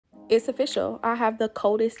It's official. I have the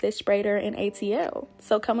coldest stitch braider in ATL.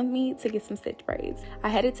 So come with me to get some stitch braids. I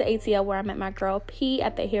headed to ATL where I met my girl P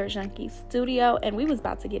at the Hair Junkie studio, and we was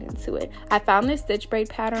about to get into it. I found this stitch braid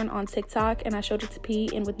pattern on TikTok and I showed it to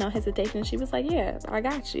P, and with no hesitation she was like, yeah, I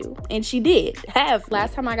got you. And she did.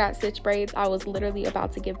 Last time I got stitch braids, I was literally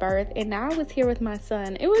about to give birth, and now I was here with my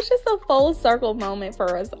son. It was just a full circle moment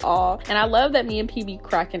for us all. And I love that me and P be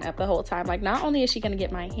cracking up the whole time. Like, not only is she gonna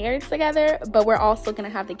get my hair together, but we're also gonna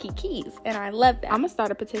have the kikis, and I love that. I'm gonna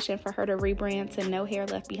start a petition for her to rebrand to No Hair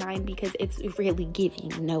Left Behind, because it's really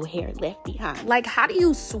giving No Hair Left Behind. Like, how do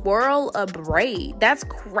you swirl a braid? That's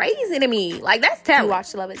crazy to me. Like, that's talent. We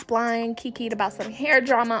watched Love Is Blind, kikied about some hair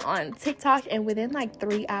drama on TikTok, and within like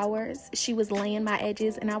 3 hours she was laying my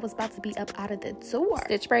edges and I was about to be up out of the door.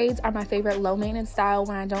 Stitch braids are my favorite low maintenance style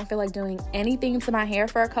when I don't feel like doing anything to my hair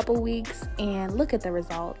for a couple weeks, and look at the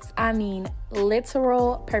results. I mean,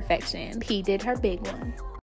 literal perfection. P did her big one.